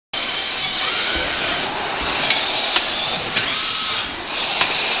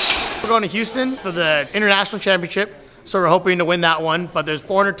going to Houston for the international championship, so we're hoping to win that one, but there's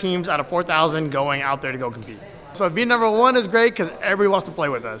 400 teams out of 4,000 going out there to go compete. So being #1 is great because everybody wants to play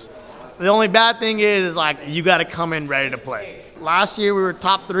with us. The only bad thing is like you got to come in ready to play. Last year we were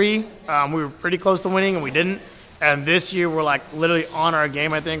top 3. We were pretty close to winning and we didn't. And this year we're like literally on our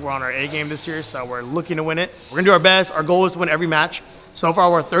game, I think. We're on our A game this year, so we're looking to win it. We're gonna do our best. Our goal is to win every match. So far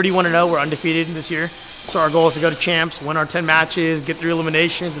we're 31-0, we're undefeated this year. So our goal is to go to champs, win our 10 matches, get through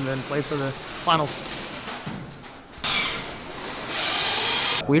eliminations, and then play for the finals.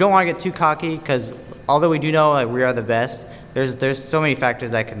 We don't want to get too cocky because although we do know we are the best, there's so many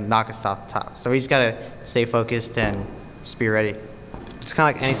factors that can knock us off the top. So we just gotta stay focused and just be ready. It's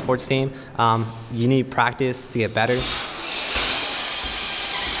kind of like any sports team. You need practice to get better.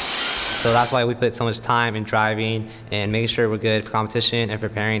 So that's why we put so much time in driving and making sure we're good for competition and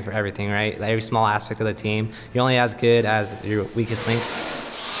preparing for everything, right? Like every small aspect of the team. You're only as good as your weakest link.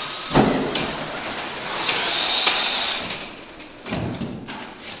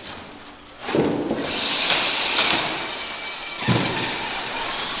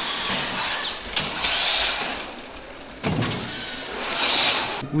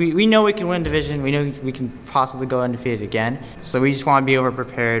 We know we can win division. We know we can possibly go undefeated again. So we just want to be over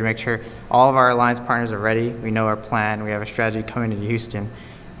prepared, make sure all of our alliance partners are ready. We know our plan. We have a strategy coming into Houston,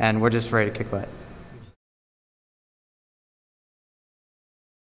 and we're just ready to kick butt.